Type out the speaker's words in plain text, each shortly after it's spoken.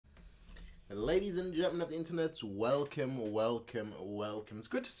Ladies and gentlemen of the internet, welcome, welcome, welcome. It's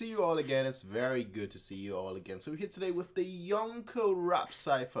good to see you all again. It's very good to see you all again. So we're here today with the Yonko rap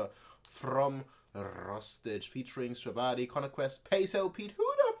cypher from Rustage, featuring Shwabadi, Conquest, Peso Pete. Who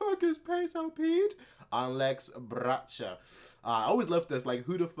the fuck is Peso Pete? And Lex Bratcher. I always love this, like,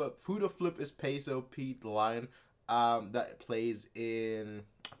 who the flip is Peso Pete line that plays in,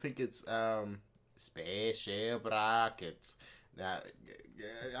 I think it's Special Brackets.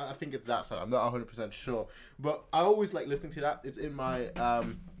 I think it's that song. I'm not 100% sure, but I always like listening to that. It's in my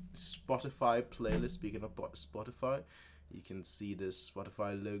Spotify playlist. Speaking of Spotify, you can see this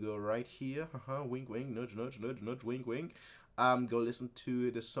Spotify logo right here. Wink, wink, nudge, nudge, nudge, nudge, wink, wink. Go listen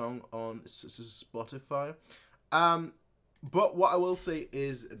to the song on Spotify. But what I will say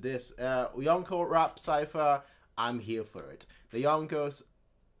is this: Yonko rap cypher. I'm here for it. The Yonkos.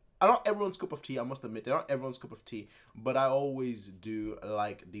 Not everyone's cup of tea, I must admit. They're not everyone's cup of tea, but I always do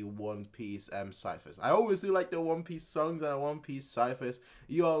like the One Piece ciphers. I always do like the One Piece songs and the One Piece ciphers.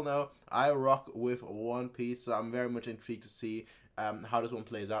 You all know I rock with One Piece, so I'm very much intrigued to see how this one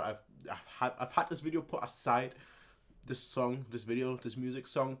plays out. I've had this video put aside, this music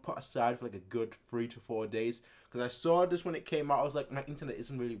song put aside for like a good 3 to 4 days, because I saw this when it came out. I was like, my internet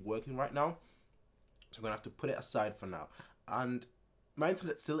isn't really working right now, so I'm gonna have to put it aside for now. And my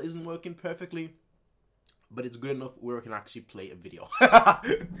internet still isn't working perfectly, but it's good enough where I can actually play a video.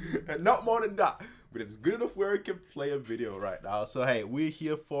 And not more than that, but it's good enough where I can play a video right now. So hey, we're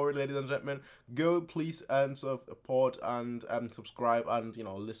here for it, ladies and gentlemen. Go please and support and subscribe and, you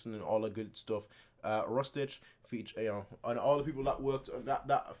know, listen and all the good stuff. Rustage feature, you know, and all the people that worked on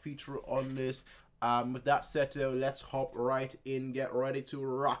that feature on this. With that said, though, let's hop right in, get ready to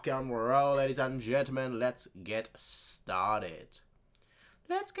rock and roll, ladies and gentlemen. Let's get started.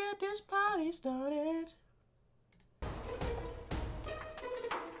 Let's get this party started.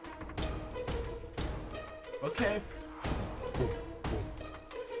 Okay.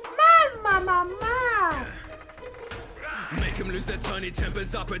 Mama. Make them lose their tiny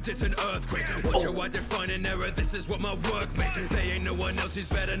tempers up, it's an earthquake. Watch how I define an error, this is what my work made. They ain't no one else who's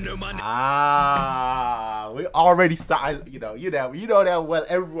better, no man. We already started, you know that well.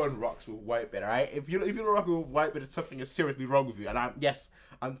 Everyone rocks with Whitebit, right? If you don't rock with Whitebit, it's something is seriously wrong with you. And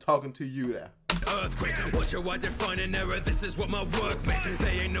I'm talking to you there. Earthquake, watch how I define an error, this is what my work made.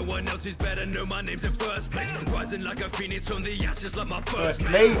 They ain't no one else who's better, no, my name's in first place. Rising like a phoenix from the ashes, like my first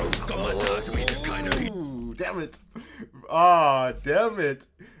mate. Got my dog to me, kind of. Damn it. Oh, damn it.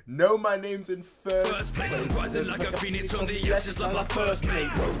 No, my name's in first place. Rising like a phoenix from the ashes, like my first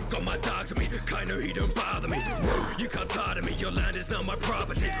mate. Got my dog to me, kind of, he don't bother me. You can't tire me, your land is now my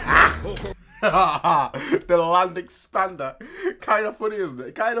property. The land expander. Kind of funny, isn't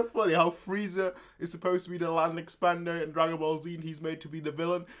it? Kind of funny how Frieza is supposed to be the land expander in Dragon Ball Z and he's made to be the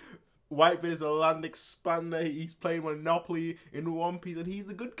villain. Whitebit is a land expander. He's playing Monopoly in One Piece and he's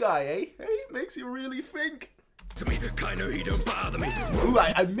the good guy, eh? Hey, makes you really think. To me, kind of, he don't bother me. Ooh,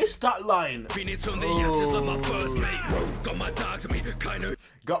 I missed that line. Phoenix from the ashes, like my first mate. Got my dog to me, kind of.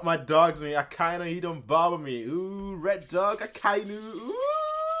 Got my dogs to me, I kinda, he don't bother me. Ooh, red dog, I kinda. Ooh.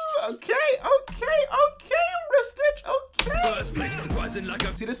 Okay, Rustage, okay. First place, rising like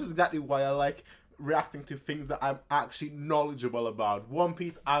a... See, this is exactly why I like reacting to things that I'm actually knowledgeable about. One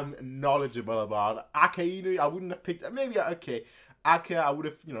Piece, I'm knowledgeable about. Inu, I wouldn't have picked... Maybe, okay. Aka, I would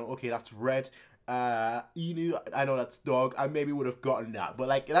have, you know, okay, that's red. Inu, I know that's dog. I maybe would have gotten that. But,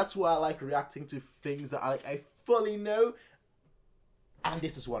 like, that's why I like reacting to things that I fully know. And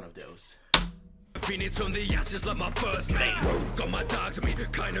this is one of those. Phoenix from the ashes, like my first mate. Got my dog to me,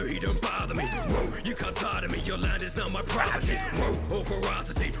 kind of, he don't bother me. You can't tire me, your land is now my property. All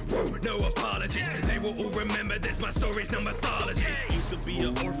ferocity, no apologies. They will all remember this, my story's now mythology. Used to be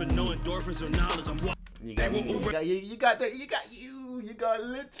an orphan, no endorphins or knowledge. You got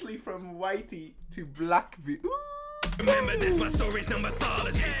literally from Whitey to Blackbeard. Remember this, my story's no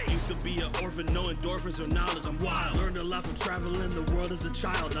mythology. Used to be an orphan, no endorphins or knowledge. I'm wild. Learned a lot from traveling the world as a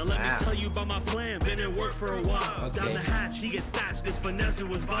child. Now let me tell you about my plan. Been in work for a while. Okay. Down the hatch, he get thatched. This finesse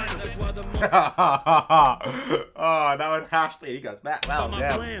was vital. That's why the oh, that one hashed. He goes that well. My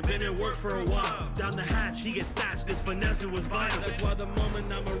plan. Been in work for a while. Down the hatch, he get thatched. This finesse was vital. That's why the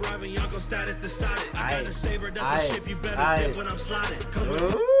moment I'm arriving, Yonko status decided. I got the saber, that's the ship. You better dip when I'm sliding.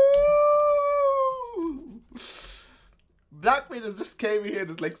 Blackbeard just came in here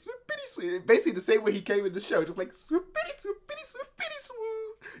just like swoopity swoop. Basically the same way he came in the show, just like swoopity swoopity swoopity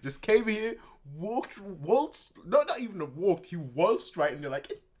swoop. Just came here, waltzed, not even walked, he waltzed right in there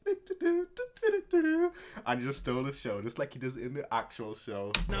like And he just stole the show, just like he does in the actual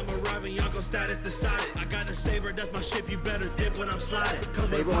show. I'm arriving, Yonko status decided. I got the saber, that's my ship, you better dip when I'm sliding. Cause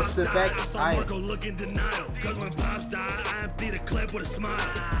Saber when will Pops sit died, back. I saw Marco look in denial. Cause when Pops died, I empty the clip with a smile.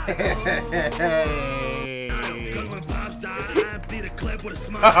 Cause when Pops died, I empty the clip with a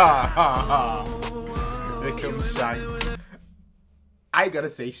smile. Here comes Shanks. I gotta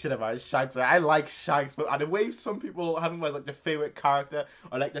say shit about Shanks. I like Shanks, but the way some people have him as like their favorite character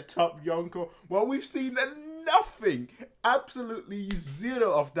or like the top Yonko, well, we've seen nothing, absolutely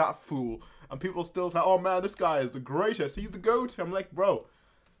zero of that fool, and people still say, "Oh man, this guy is the greatest. He's the GOAT." I'm like, bro,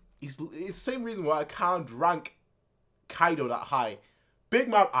 it's the same reason why I can't rank Kaido that high. Big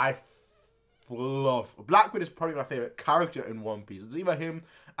Mom, I love. Blackbeard is probably my favorite character in One Piece. It's either him,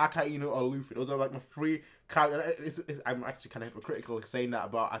 Akainu, or Luffy. Those are like my three characters. I'm actually kind of hypocritical saying that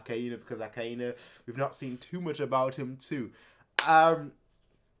about Akainu because Akainu, we've not seen too much about him too. But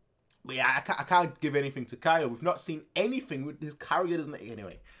yeah, I can't give anything to Kaido. We've not seen anything with his character, doesn't it?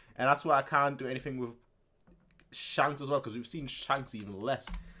 Anyway, and that's why I can't do anything with Shanks as well, because we've seen Shanks even less.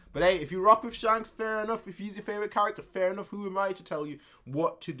 But hey, if you rock with Shanks, fair enough. If he's your favorite character, fair enough. Who am I to tell you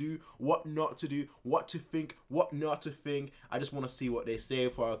what to do, what not to do, what to think, what not to think? I just want to see what they say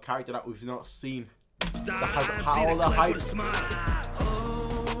for a character that we've not seen. That has all the hype.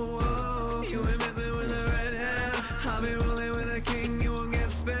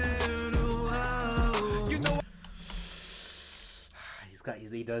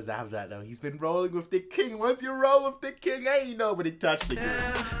 He does have that though. He's been rolling with the king. Once you roll with the king, ain't nobody touching you.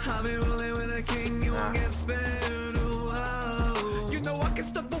 I've been rolling with the king, you won't get spared. You know I can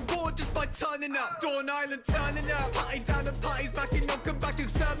stop a war just by turning up. Dawn Island turning up. Party down the parties back in, come back and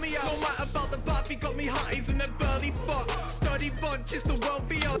serve me up. No matter about the bath, he got me hotties and a burly fox. Study bunch is the world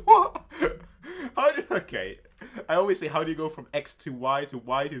beyond. What? Okay. I always say, how do you go from X to Y to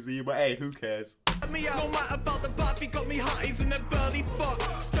Y to Z? But hey, who cares? Me out. No matter about the bath, he got me hotties and a burly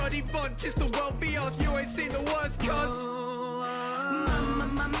fox. Study bunch is the world beyond. You ain't seen the worst, cuz.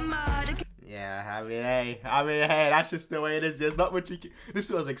 Yeah, I mean, hey, that's just the way it is. There's not much you can... This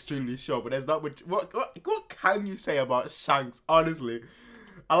was extremely short, but there's not much... What can you say about Shanks, honestly?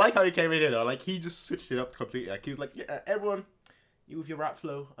 I like how he came in, like, he just switched it up completely. Like, he was like, yeah, everyone, you with your rap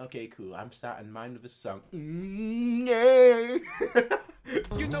flow? Okay, cool. I'm starting mine with a song. Yeah.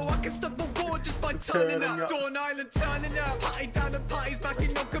 You know I can stop a war just by turning up. Dawn Island turning up. Party down the parties back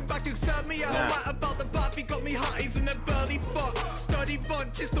in, come back and serve me out. No matter about the bath, he got me hotties and a burly fox. Study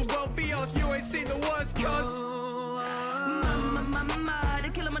bunch is the world beyond. You ain't seen the worst, cuz. The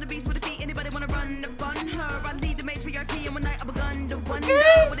killer on the beast with the feet. Anybody wanna run upon her? I lead the matriarchy, and one night I begun to wonder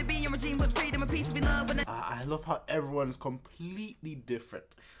would it be a regime with freedom and peace and love? I love how everyone's completely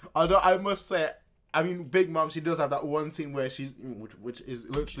different. Although I must say, I mean, Big Mom, she does have that one scene where she, which is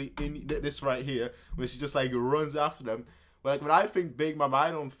literally in this right here, where she just like runs after them. But like when I think Big Mom, I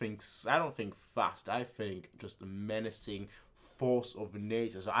don't think fast. I think just a menacing force of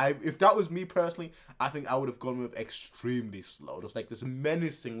nature. So if that was me personally, I think I would have gone with extremely slow, just like this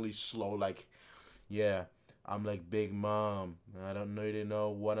menacingly slow. Like, yeah, I'm like Big Mom. I don't really know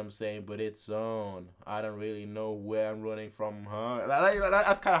what I'm saying, but it's on. I don't really know where I'm running from, huh?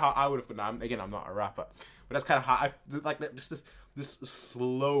 That's kind of how I would have done. Again, I'm not a rapper, but that's kind of how I like that. Just this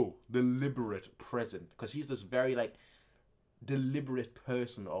slow, deliberate present, because he's this very like deliberate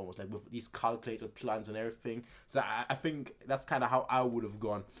person, almost like with these calculated plans and everything. So I think that's kind of how I would have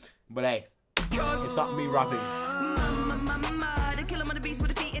gone. But hey, it's not me rapping. The killer on the beast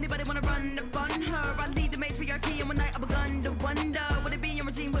with the feet. Anybody wanna run upon her? I lead the matriarchy, and one night I begun to wonder would it be a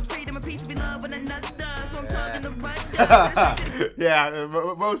regime with freedom and peace and love one another? So I'm talking the right. Yeah,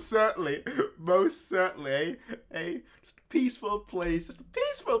 most certainly, eh? Just a peaceful place, just a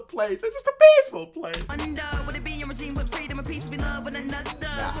peaceful place. It's just a peaceful place. Wonder would it be a regime with freedom and peace and love one another?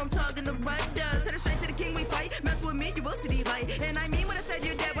 So I'm talking the right. Set it straight to the king we fight. Mess with me, you will see the light. And I mean when I said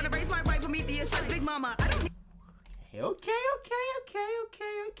you're dead, when I raise my right from Prometheus, says Big Mama. I don't need.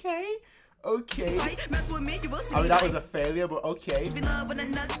 Okay. Mess with me, you will see. I mean, that was a failure, but okay.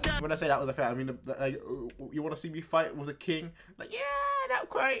 When I say that was a failure, I mean, like, you want to see me fight with a king? Like, yeah, not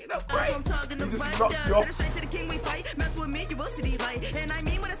quite. So I'm talking the just right. knocked you off. Straight to the king we fight. Mess with me, you will see the light. And I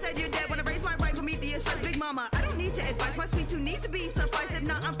mean when I said you're dead, when I raise my right from Prometheus, says Big Mama. I don't need your advice. My sweet tooth needs to be sufficed. If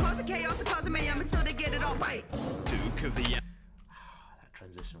not, I'm causing chaos and causing mayhem until they get it all right. Duke of the. That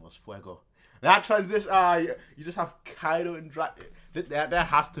transition was fuego. That transition, you just have Kaido and there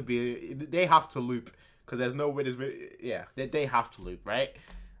has to be, they have to loop, because there's no way they have to loop, right?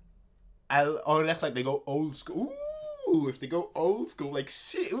 Unless like they go old school. Ooh, if they go old school, like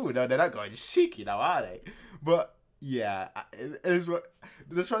shit, ooh, no, they're not going cheeky now, are they? But Yeah, it is what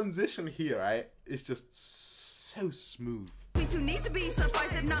the transition here, right? Is just so smooth. Two needs to be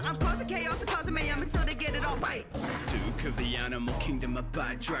suffice. If not, I'm causing chaos and causing mayhem until they get it all right. Duke of the animal kingdom, a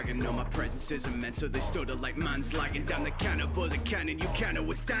bad dragon. No, my presence is immense, so they stood like man's lagging down the cannibals a cannon. You cannot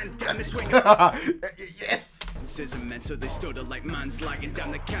withstand. Damn it, swing. Yes. This is immense, so they stood like man's lagging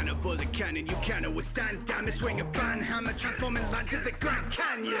down the cannibals a cannon. You cannot withstand. Damn it, swing a ban hammer, transforming land to the Grand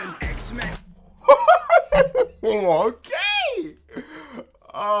Canyon. X-Men. Okay.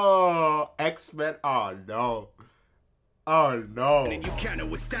 Oh, X-Men. Oh no. Oh no. And you cannot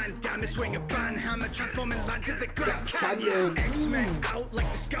withstand. Damn it, swing a ban hammer, transforming land to the Grand Canyon. X-Men out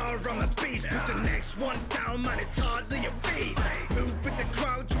like the scar on a beast. Put the next one down, man, it's hardly a feat. Move with the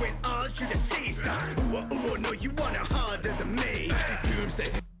crowd, join ours, you deceased. Ooh, ooh, no, you want it harder than me.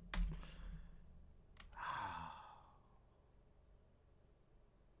 Doomsday.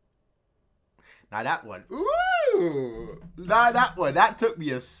 Now that one. Ooh. Now that one. That took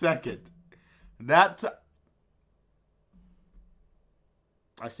me a second.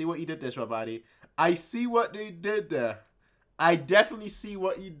 I see what you did there, Shwabadi. I see what they did there. I definitely see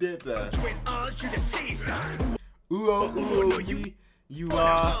what you did there. Ooh, oh, ooh, you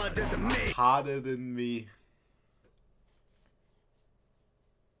are harder than me.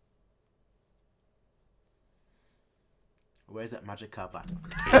 Where's that magic carpet?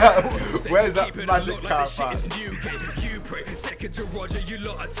 Where's that magic carpet? You pray, second to Roger, you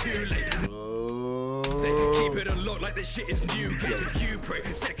lot are too late. Keep it unlocked like this shit is new. You pray,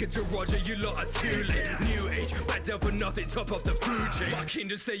 second to Roger, you lot are too late. New age, back down for nothing, top of the food chain. My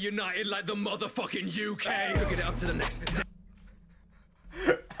kingdom stay united like the motherfucking UK. Took it up to the next.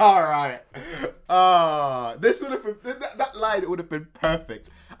 Alright. This would have been that line would have been perfect.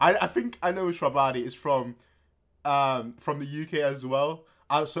 I think I know Shwabadi is from the UK as well.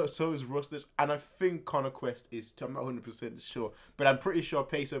 So is Rustage, and I think Connor Quest is too. I'm not 100% sure, but I'm pretty sure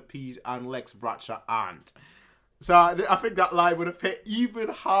Pacer Pete and Lex Bratcher aren't. So I think that line would have hit even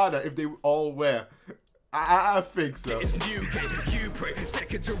harder if they all were. I think so. It's new game, you pray,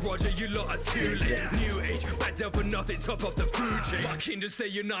 second to Roger, you lot are too late. New age, back down for nothing, top of the food chain. My kingdom stay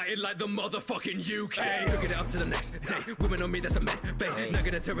united like the motherfucking UK. Took it up to the next day. Women on me, that's a med bay. Not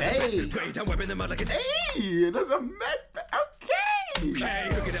gonna tear it the best grade. I'm webbing them out like it's hey, that's a med bay. Okay.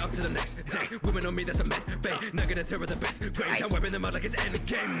 Took it up to the next day. Women on me, that's a med bay. Not gonna tear it the best grade. I'm webbing them out like it's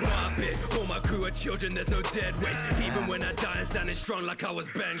endgame. Wop it. All my crew are children, there's no dead weight. Even when I die, I'm standing strong like I was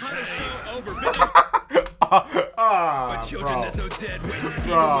Ben K. Over, bitches. My children, there's no dead weight. Even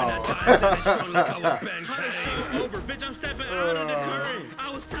when I die, I'm standing strong like I was Ben K. Over, bitch, I'm stepping out of the current. I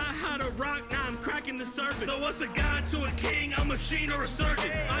was taught how to rock, now I'm cracking the surface. So what's a god to a king, a machine or a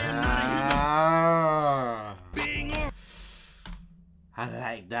surgeon? I am not a human being or... I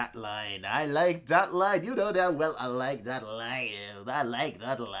like that line. I like that line. You know that well. I like that line. I like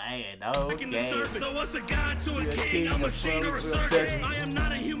that line. Okay. So what's a god to a king, a machine or a surgeon? I am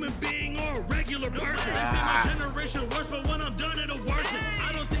not a human being or a regular person. They say my generation worse, but when I'm done, it'll worsen.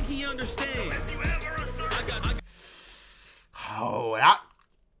 I don't think he understands. Oh, that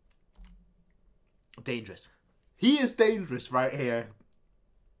dangerous. He is dangerous right here.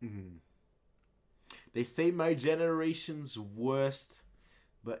 They say my generation's worst,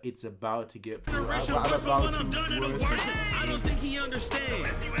 but it's about to get worse. I don't think he understands.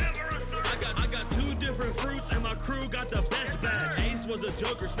 I got two different fruits and my crew got the best batch. Ace was a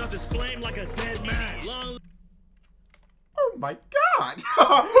joker, snuffed his flame like a dead match. Oh my god!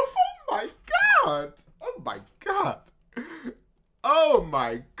 Oh my god! Oh my god! Oh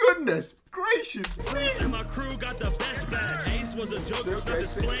my goodness gracious me! And my crew got the best batch. Ace was a joker, snuffed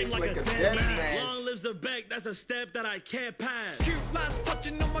his flame like a dead match. Long lives the Beck, that's a step that I can't pass. Cute last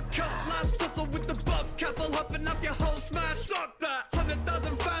touching on my cup, last tussle with the buff, couple huffing up your whole smash. Suck that!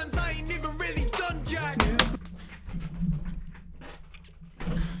 100,000 fans, I ain't even really done jack.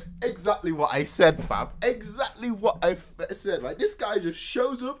 Exactly what I said, fam. Exactly what I said, right? This guy just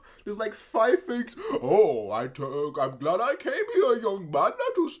shows up, there's like 5 things. Oh, I'm glad I came here, young man,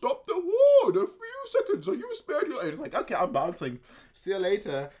 not to stop the war in a few seconds, so you spared your life. It's like, okay, I'm bouncing. See you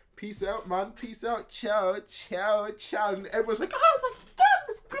later. Peace out, man. Peace out. Ciao, ciao, ciao. And everyone's like, oh my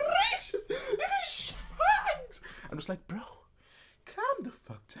goodness gracious. It is Shanks. I'm just like, bro, calm the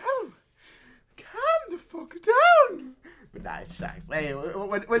fuck down. Calm the fuck down. But nah, it's Shanks. Hey,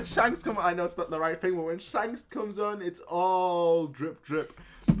 when Shanks come on, I know it's not the right thing, but when Shanks comes on, it's all drip, drip.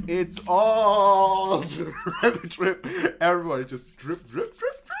 It's all drip, drip. Everybody just drip, drip,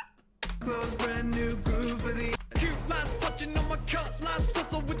 drip, drip. Close, brand new groove for the cute last touching on my cut, last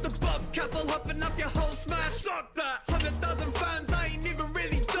tussle with the buff, couple huffing up your whole smash. Suck that! 100,000 fans, I ain't even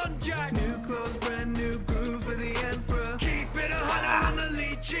really done jack. New clothes, brand new groove for the end.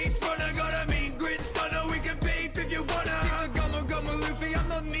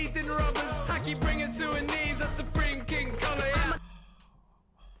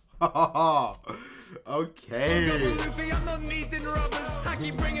 Okay. Luffy, I'm not needing rubbers. I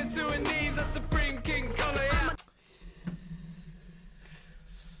keep bringing to her knees. A Supreme King color.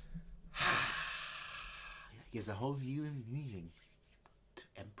 Gives a whole new meaning to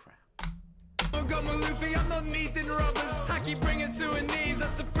Emperor. Oh God, my Luffy, I'm not needing rubbers. I keep bringing to her knees. A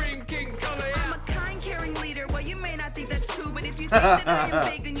Supreme King color. I'm a kind, caring leader. Well, you may not think that's true, but if you think that I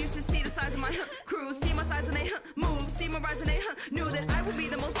am big, then you should see the size of my crew. See my size and they move. See my rise and they knew that I would be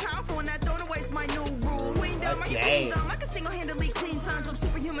the most powerful, and that don't always my new rule. Queen down my queen's I can single-handedly clean tons of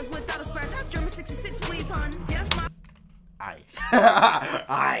superhumans without a scratch. Ask German 66, please, hun. Yes, my. Aye.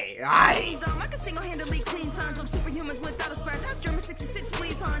 I can single-handedly clean tons of superhumans without a scratch. Ask German 66,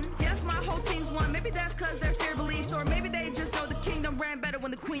 please, hun. Yes, my whole team's won. Maybe that's cause they're fear beliefs, or maybe they just know the kingdom ran better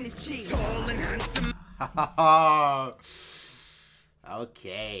when the queen is cheap. Tall and handsome.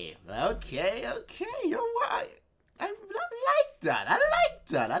 Okay. You know what? I like that. I like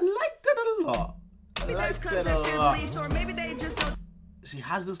that a lot. Maybe that's cause they're fear beliefs, or maybe they just know. She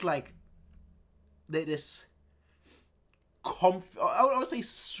has this like this I would say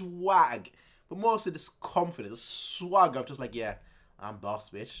swag, but mostly this confidence, swag of just like, yeah, I'm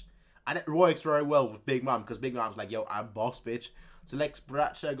boss, bitch. And it works very well with Big Mom, because Big Mom's like, yo, I'm boss, bitch. So Lex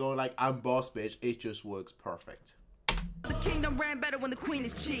Bratcher going like, I'm boss, bitch, it just works perfect. The kingdom ran better when the queen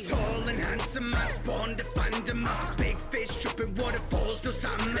is cheap. Tall and handsome, I spawned to find him. Big fish dripping waterfalls, no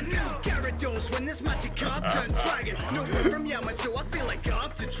salmon. Now Gyarados when this magic carp turned dragon. No one from Yamato, I feel like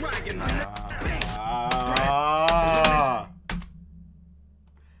up to dragon.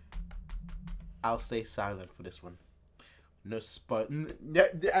 I'll stay silent for this one. No spoil.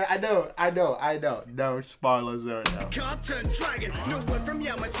 I know. No spoilers there. No. Carp turned dragon. No one from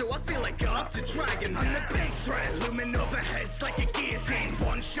Yamato, I feel like up to dragon. I'm the big threat, looming overheads like a guillotine.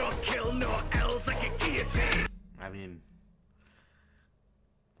 One shot kill, no L's like a guillotine. I mean,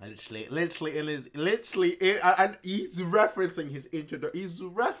 literally in his, and he's referencing his introduction. He's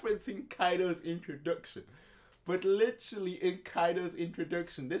referencing Kaido's introduction. But literally in Kaido's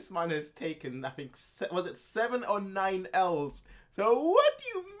introduction, this man has taken, I think, was it 7 or 9 L's? So what do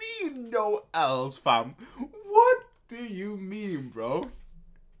you mean no L's, fam? What do you mean, bro?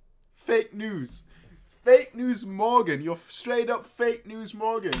 Fake news. Fake news Morgan. You're straight up fake news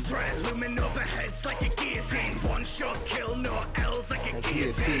Morgan. Threat looming overheads like a guillotine. One shot kill, no L's like a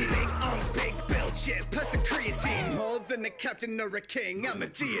guillotine. Big arms, big build shit, plus the creatine. More than a captain or a king, I'm a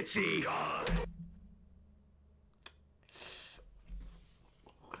deity.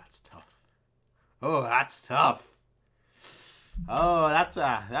 Oh, that's tough. Oh, that's a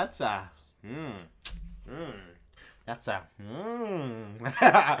I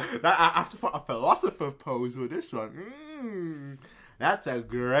have to put a philosopher pose with this one. That's a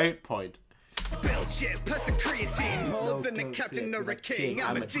great point. Build shit, plus the creatine. More than a captain or a king,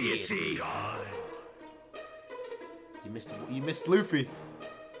 I'm a deity. You missed Luffy.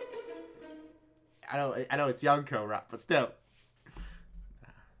 I know it's Yonko rap, but still.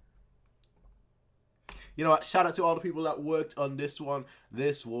 You know what? Shout out to all the people that worked on this one.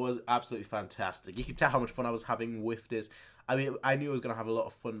 This was absolutely fantastic. You can tell how much fun I was having with this. I mean, I knew I was going to have a lot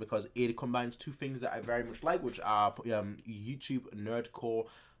of fun because it combines two things that I very much like, which are YouTube nerdcore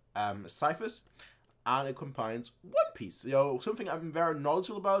ciphers, and it combines One Piece. You know, something I'm very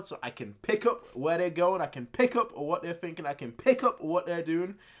knowledgeable about, so I can pick up where they're going, I can pick up what they're thinking, I can pick up what they're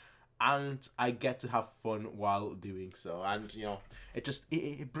doing, and I get to have fun while doing so. And you know,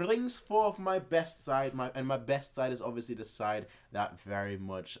 it brings forth my best side. My best side is obviously the side that very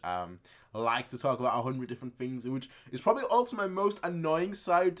much likes to talk about 100 different things, which is probably also my most annoying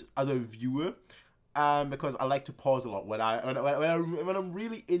side as a viewer. Because I like to pause a lot when I'm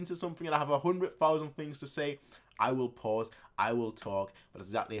really into something and I have 100,000 things to say. I will pause, I will talk, but that's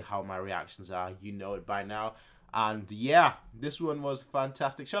exactly how my reactions are. You know it by now. And yeah, this one was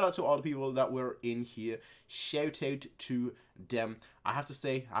fantastic. Shout out to all the people that were in here. Shout out to them. I have to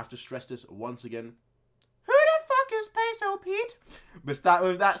say, I have to stress this once again. Who the fuck is Peso Pete? But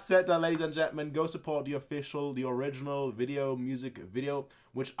with that said, ladies and gentlemen, go support the original music video,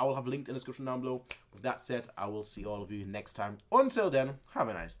 which I will have linked in the description down below. With that said, I will see all of you next time. Until then, have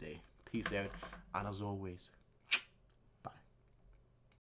a nice day. Peace out. And as always,